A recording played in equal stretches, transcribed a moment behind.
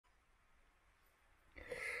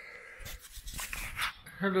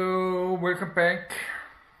Hello, welcome back.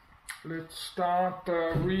 Let's start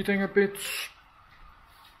reading a bit.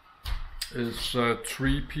 It's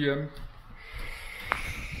 3 p.m.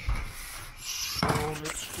 So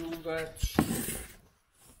let's do that.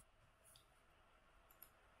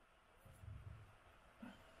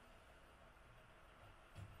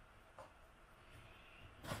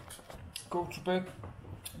 Go to bed,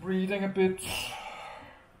 reading a bit.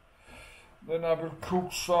 Then I will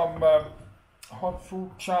cook some hot food,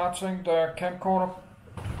 charging the camcorder,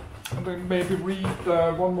 and then maybe read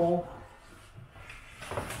one more.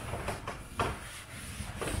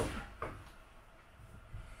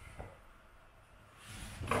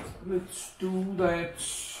 Let's do that.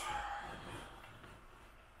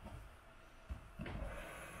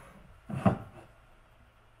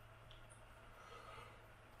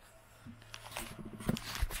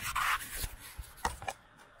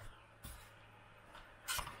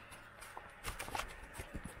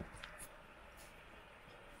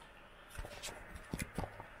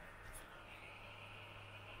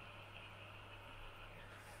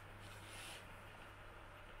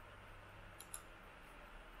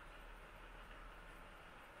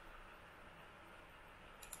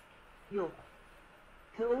 Your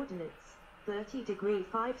coordinates 30 degree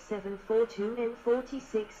 5742 and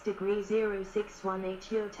 46 degree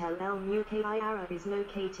 0618. Yotel El Mukayyara is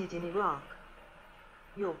located in Iraq.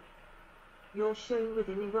 Your shown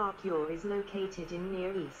within Iraq. Your is located in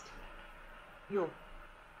Near East. Your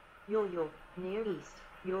Near East.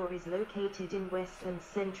 Your is located in West and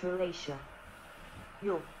Central Asia.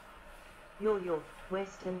 Your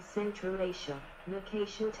West and Central Asia.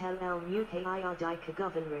 Location Tel El Mukayyar Dika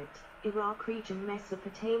Governorate, Iraq region,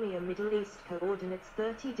 Mesopotamia, Middle East. Coordinates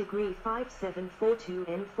 30 degree 5742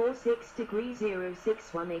 and 46 degree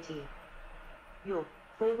 0618. Your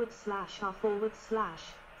 /r/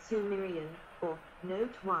 Sumerian, or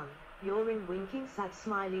Note 1. Your in winking sad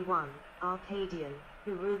smiley 1, Arcadian,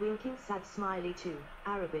 Uru winking sad smiley 2,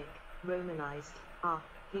 Arabic, Romanized,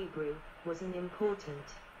 Hebrew, was an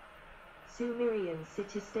important Sumerian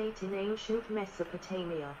city-state in ancient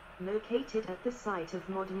Mesopotamia, located at the site of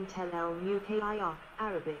modern Tel El Mukayyar,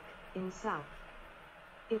 Arabic, in south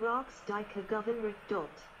Iraq's Dika Governorate.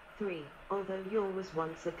 3. Although Ur was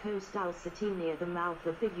once a coastal city near the mouth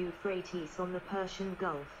of the Euphrates on the Persian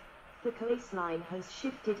Gulf, the coastline has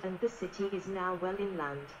shifted and the city is now well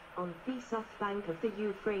inland, on the south bank of the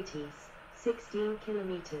Euphrates, 16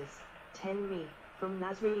 kilometers, 10 mi, from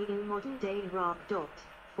Nasri in modern-day Iraq.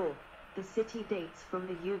 4. The city dates from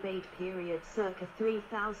the Ubaid period circa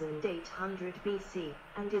 3800 BC,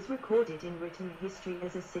 and is recorded in written history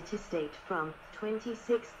as a city-state from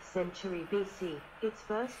 26th century BC, its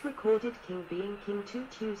first recorded king being King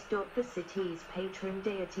Tutus. The city's patron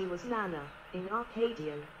deity was Nana, in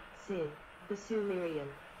Akkadian, Sin, the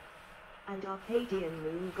Sumerian and Akkadian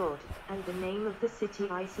moon god, and the name of the city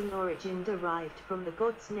is in origin derived from the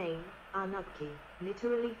god's name, Anugki,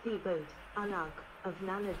 literally Thebod, Anug, of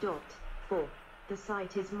Nana. 4. The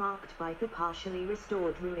site is marked by the partially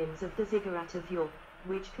restored ruins of the ziggurat of Ur,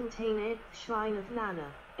 which contain a shrine of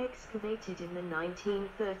Nana, excavated in the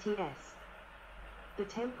 1930s. The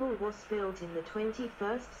temple was built in the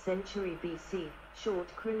 21st century BC,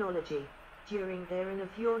 short chronology, during the reign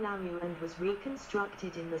of Ur-Nammu, and was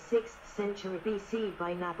reconstructed in the 6th century BC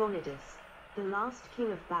by Nabonidus, the last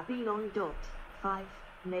king of Babylon. 5.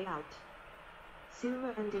 Layout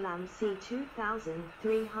Sumer and Elam c.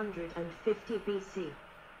 2350 BC.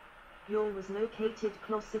 Ur was located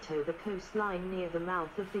closer to the coastline near the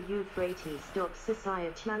mouth of the Euphrates.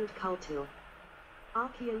 Society and culture.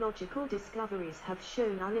 Archaeological discoveries have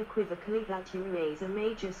shown unequivocally that Ur is a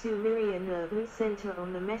major Sumerian urban center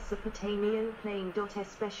on the Mesopotamian plain.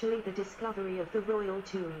 Especially the discovery of the royal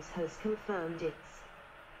tombs has confirmed its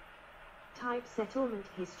type settlement.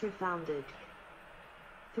 History founded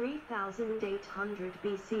 3800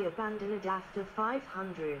 BC, abandoned after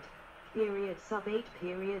 500. Period sub-8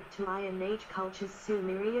 period to Iron Age cultures.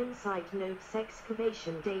 Sumerian site notes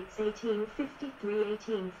excavation dates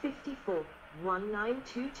 1853-1854,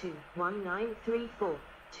 1922-1934,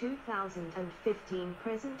 2015.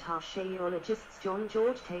 Present archaeologists John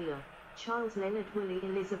George Taylor, Charles Leonard Woolley,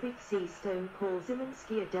 Elizabeth C. Stone, Paul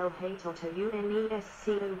Ziminski, Adele Haytoto,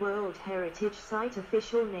 UNESCO World Heritage Site.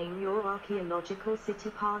 Official name Ur Archaeological City,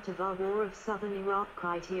 part of our War of Southern Iraq.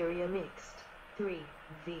 Criteria mixed. 3.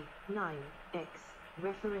 V. 9. X.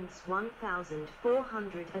 Reference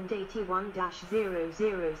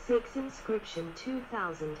 1481-006. Inscription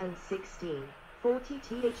 2016. 40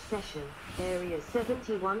 th session. Area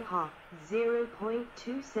 71 ha.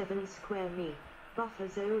 0.27 square mi. Buffer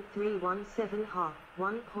zone 317 ha,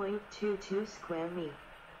 1.22 square mi.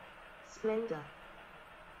 splendor.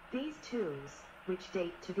 These tombs, which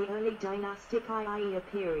date to the early dynastic Ayya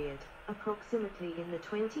period, approximately in the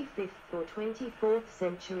 25th or 24th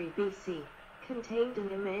century BC, contained an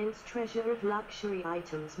immense treasure of luxury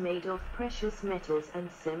items made of precious metals and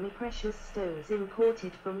semi-precious stones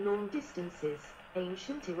imported from long distances,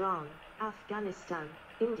 ancient Iran, Afghanistan,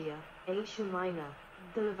 India, Asia Minor,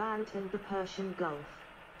 the Levant and the Persian Gulf.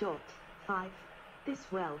 5.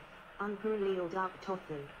 This wealth, unparalleled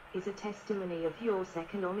Uktothan, is a testimony of Yor's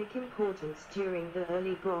economic importance during the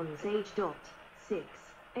early Bronze Age. 6.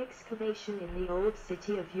 Excavation in the old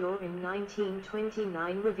city of Yor in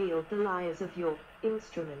 1929 revealed the lyres of Yor,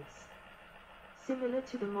 instruments similar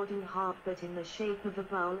to the modern harp but in the shape of a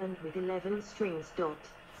bowl and with 11 strings.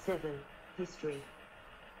 7. History.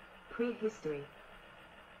 Prehistory.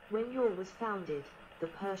 When Yor was founded, the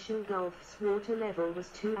Persian Gulf's water level was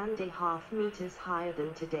 2.5 meters higher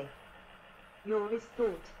than today. Yor is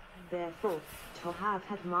thought, therefore, to have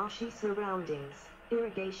had marshy surroundings.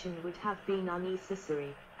 Irrigation would have been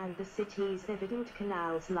unnecessary, and the city's evident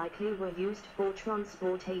canals likely were used for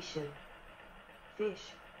transportation.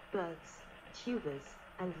 Fish, birds, tubers,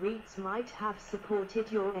 and reeds might have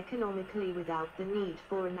supported Yor economically without the need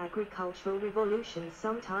for an agricultural revolution,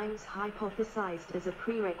 sometimes hypothesized as a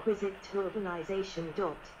prerequisite to urbanization.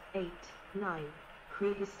 8. 9.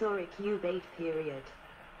 Prehistoric Ubaid period.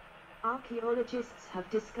 Archaeologists have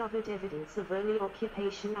discovered evidence of early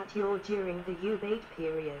occupation at Yor during the Ubaid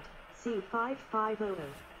period, c.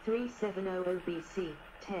 5500-3700 BC.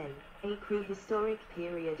 10. A prehistoric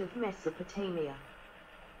period of Mesopotamia.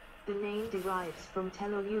 The name derives from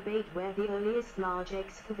Tel el-Ubaid, where the earliest large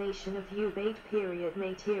excavation of Ubaid period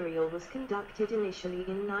material was conducted initially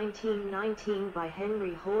in 1919 by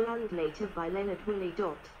Henry Hall and later by Leonard Woolley.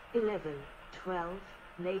 11. 12.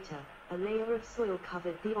 Later, a layer of soil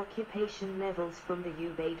covered the occupation levels from the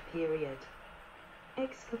Ubaid period.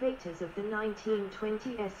 Excavators of the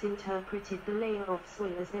 1920s interpreted the layer of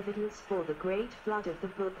soil as evidence for the Great Flood of the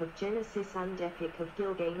Book of Genesis and Epic of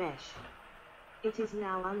Gilgamesh. It is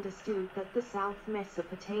now understood that the South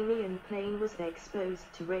Mesopotamian plain was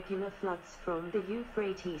exposed to regular floods from the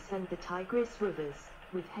Euphrates and the Tigris rivers,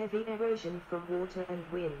 with heavy erosion from water and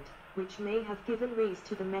wind, which may have given rise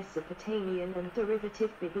to the Mesopotamian and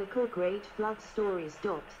derivative biblical Great Flood stories.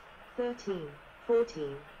 13.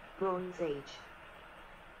 14. Bronze Age.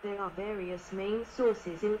 There are various main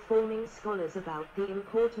sources informing scholars about the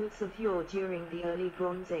importance of Yor during the early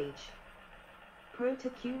Bronze Age.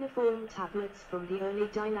 Protocuneiform tablets from the early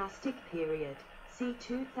dynastic period, c.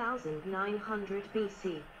 2900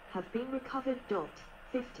 BC, have been recovered.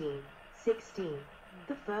 15. 16.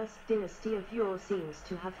 The first dynasty of Yor seems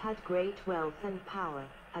to have had great wealth and power,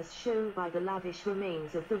 as shown by the lavish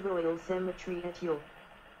remains of the royal cemetery at Yor.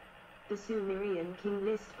 The Sumerian king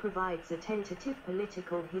list provides a tentative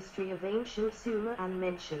political history of ancient Sumer and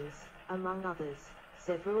mentions, among others,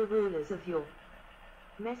 several rulers of Yor.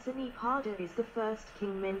 Messene-Pada is the first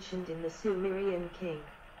king mentioned in the Sumerian king.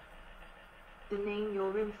 The name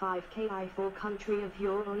Yorim 5Ki for country of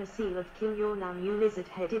Yor on a seal of King Yor-Nammu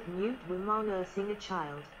lizard-headed Newt Wimar nursing a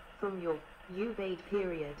child, from Yor, Ubaid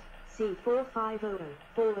period, c.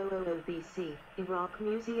 4500-4000 BC, Iraq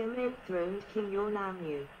Museum enthroned King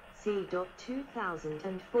Yor-Nammu, c.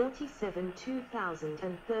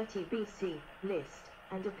 2047-2030 BC, list,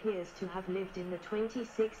 and appears to have lived in the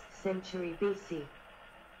 26th century BC.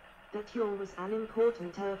 That Yor was an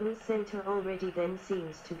important urban center already then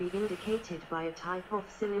seems to be indicated by a type of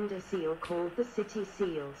cylinder seal called the city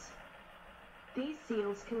seals. These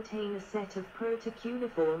seals contain a set of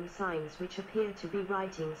protocuneiform signs which appear to be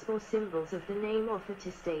writings or symbols of the name of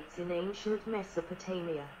estates in ancient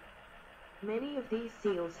Mesopotamia. Many of these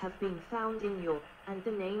seals have been found in Yor, and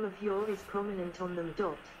the name of Yor is prominent on them.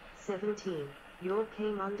 17. Yor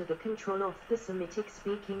came under the control of the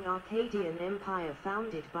Semitic-speaking Akkadian Empire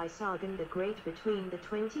founded by Sargon the Great between the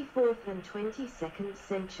 24th and 22nd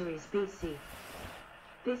centuries BC.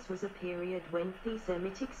 This was a period when the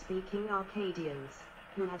Semitic-speaking Akkadians,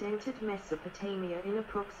 who had entered Mesopotamia in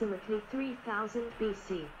approximately 3000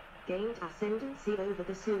 BC, gained ascendancy over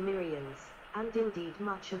the Sumerians, and indeed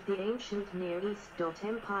much of the ancient Near East.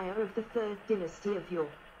 Empire of the Third Dynasty of Yor.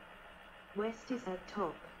 West is at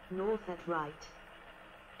top, north at right.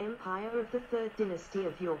 Empire of the Third Dynasty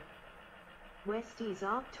of Yor. West is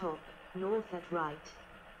at top, north at right.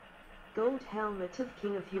 Gold helmet of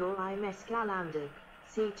King of Yor I Mescalandug,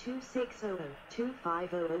 c.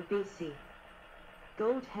 2600-2500 BC.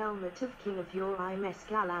 Gold helmet of King of Yor I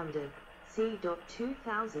Mescalandug, c.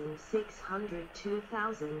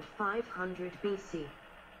 2600-2500 BC.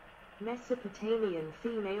 Mesopotamian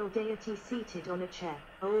female deity seated on a chair,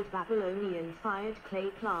 Old Babylonian fired clay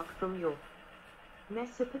clerk from Ur.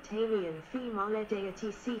 Mesopotamian female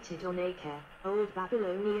deity seated on a chair, Old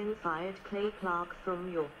Babylonian fired clay clerk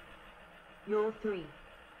from Ur. Ur 3.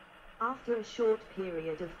 After a short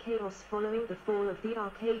period of chaos following the fall of the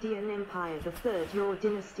Akkadian Empire, the Third Ur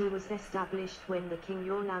dynasty was established when the king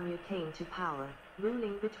Ur-Nammu came to power,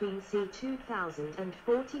 ruling between c.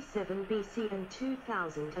 2047 BC and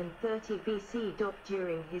 2030 BC.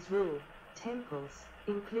 During his rule, temples,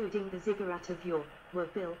 including the ziggurat of Ur, were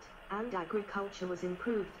built, and agriculture was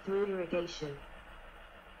improved through irrigation.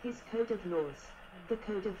 His code of laws, the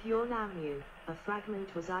Code of Ur-Nammu, a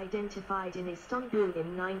fragment was identified in Istanbul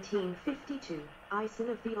in 1952, one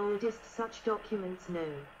of the oldest such documents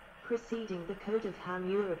known, preceding the Code of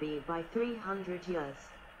Hammurabi by 300 years.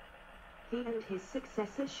 He and his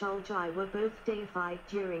successor Shulgi were both deified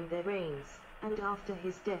during their reigns, and after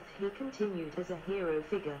his death he continued as a hero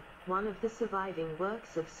figure. One of the surviving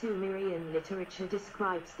works of Sumerian literature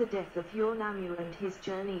describes the death of Ur-Nammu and his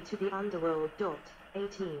journey to the underworld.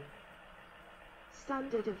 18.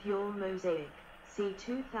 Standard of Ur mosaic, c.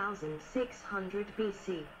 2600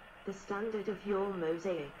 BC. The standard of Ur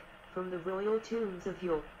mosaic, from the royal tombs of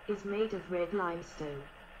Ur, is made of red limestone,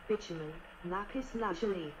 bitumen, lapis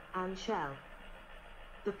lazuli, and shell.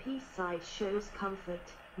 The peace side shows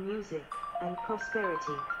comfort, music, and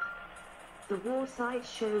prosperity. The war side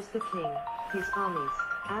shows the king, his armies,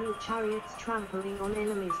 and chariots trampling on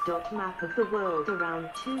enemies. Map of the world around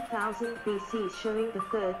 2000 BC showing the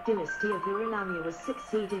Third Dynasty of Ur-Nammu was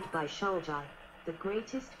succeeded by Shulgi, the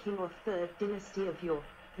greatest king of Third Dynasty of Ur,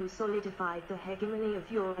 who solidified the hegemony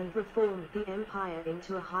of Ur and reformed the empire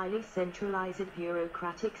into a highly centralized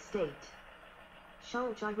bureaucratic state.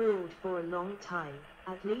 Shulgi ruled for a long time,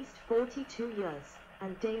 at least 42 years,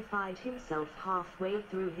 and deified himself halfway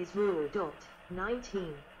through his rule.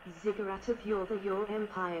 19. Ziggurat of Ur. The Ur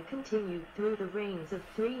Empire continued through the reigns of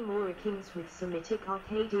three more kings with Semitic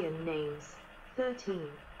Akkadian names, 13,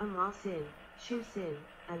 Amarsin, Shusin,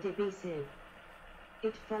 and Ibisin.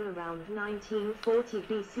 It fell around 1940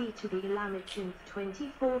 BC to the Elamichinth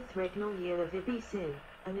 24th regnal year of Ibisin,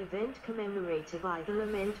 an event commemorated by the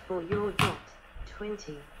lament for Ur.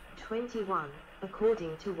 2021.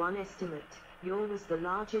 According to one estimate, Ur was the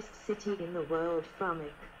largest city in the world from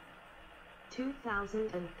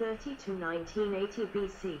 2030 to 1980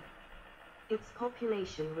 BC. Its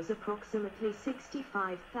population was approximately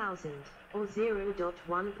 65,000, or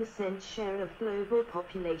 0.1% share of global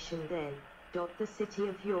population then. The city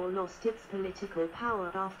of Ur lost its political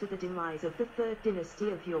power after the demise of the Third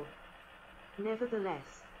Dynasty of Ur.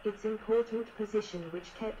 Nevertheless, its important position,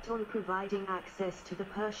 which kept on providing access to the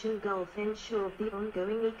Persian Gulf, ensured the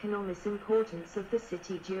ongoing economic importance of the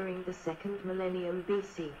city during the second millennium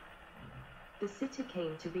BC. The city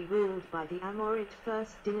came to be ruled by the Amorite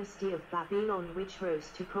First Dynasty of Babylon, which rose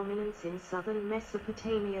to prominence in southern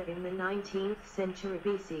Mesopotamia in the 19th century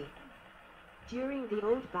BC. During the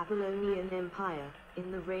Old Babylonian Empire,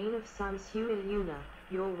 in the reign of Samsu-iluna,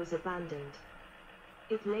 Ur was abandoned.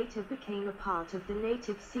 It later became a part of the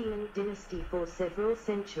native Sealand dynasty for several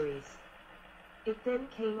centuries. It then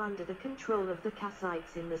came under the control of the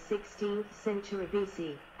Kassites in the 16th century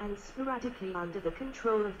BC, and sporadically under the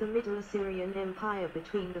control of the Middle Assyrian Empire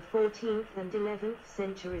between the 14th and 11th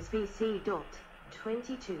centuries BC.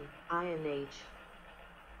 22. Iron Age.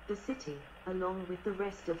 The city, along with the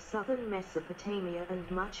rest of southern Mesopotamia and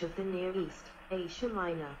much of the Near East, Asia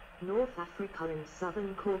Minor, North Africa and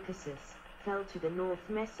southern Caucasus, fell to the North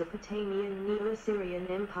Mesopotamian Neo-Assyrian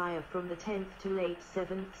Empire from the 10th to late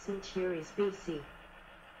 7th centuries BC.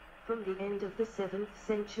 From the end of the 7th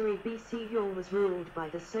century BC, Ur was ruled by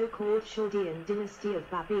the so-called Chaldean dynasty of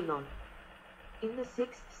Babylon. In the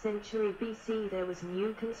 6th century BC there was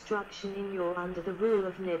new construction in Ur under the rule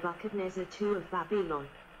of Nebuchadnezzar II of Babylon.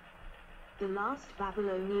 The last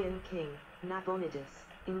Babylonian king, Nabonidus,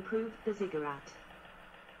 improved the ziggurat.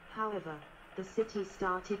 However, the city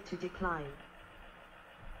started to decline.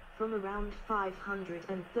 From around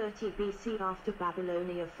 530 BC, after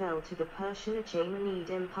Babylonia fell to the Persian Achaemenid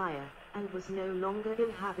Empire, and was no longer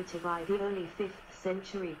inhabited by the early 5th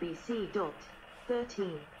century BC.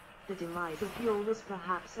 13. The demise of Ur was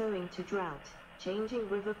perhaps owing to drought, changing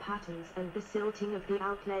river patterns and the silting of the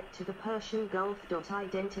outlet to the Persian Gulf.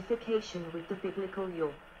 Identification with the biblical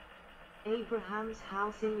Ur. Abraham's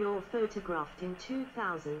house in Ur, photographed in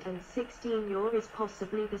 2016. Ur is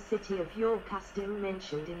possibly the city of Ur Kasdim,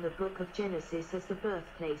 mentioned in the book of Genesis as the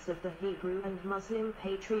birthplace of the Hebrew and Muslim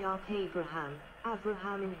patriarch Abraham,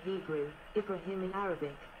 Avraham in Hebrew, Ibrahim in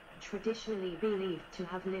Arabic. traditionally believed to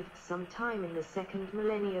have lived sometime in the second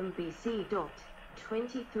millennium BC.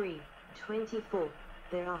 23-24.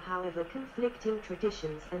 There are however conflicting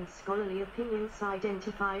traditions and scholarly opinions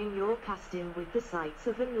identifying Ur Kasdim with the sites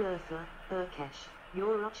of Anlurfa, Urkesh,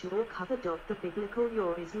 Ur-Uch or Cover. The biblical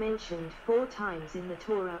Ur is mentioned 4 times in the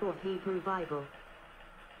Torah or Hebrew Bible,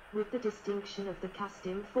 with the distinction of the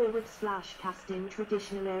Kasdim / Kasdim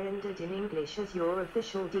traditional rendered in English as Ur of the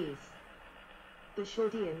Chaldees. The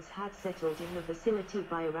Chaldeans had settled in the vicinity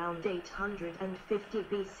by around 850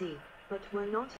 BC, but were not